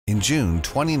June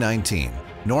 2019,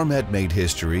 Normet made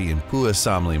history in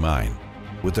Pyhäsalmi Mine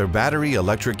with their battery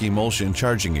electric emulsion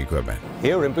charging equipment.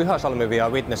 Here in Pyhäsalmi we are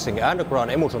witnessing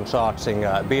underground emulsion charging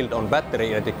built on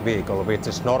battery electric vehicle, which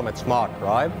is Normet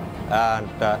SmartDrive. And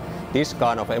this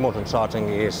kind of emulsion charging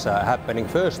is happening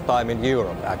first time in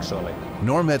Europe actually.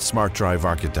 Normet SmartDrive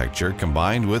architecture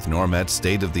combined with Normet's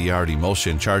state-of-the-art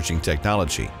emulsion charging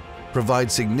technology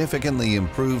provides significantly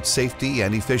improved safety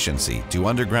and efficiency to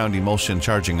underground emulsion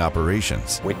charging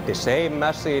operations. With the same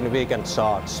machine we can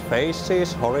charge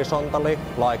phases horizontally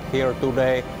like here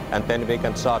today, and then we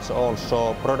can charge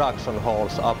also production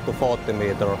holes up to 40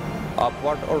 meters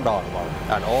upward or downward.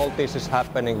 And all this is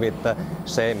happening with the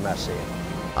same machine.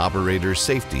 Operator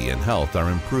safety and health are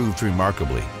improved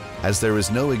remarkably, as there is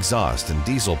no exhaust and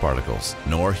diesel particles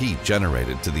nor heat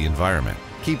generated to the environment.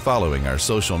 Keep following our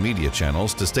social media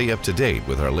channels to stay up to date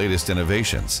with our latest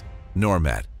innovations.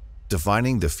 Normet,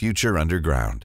 defining the future underground.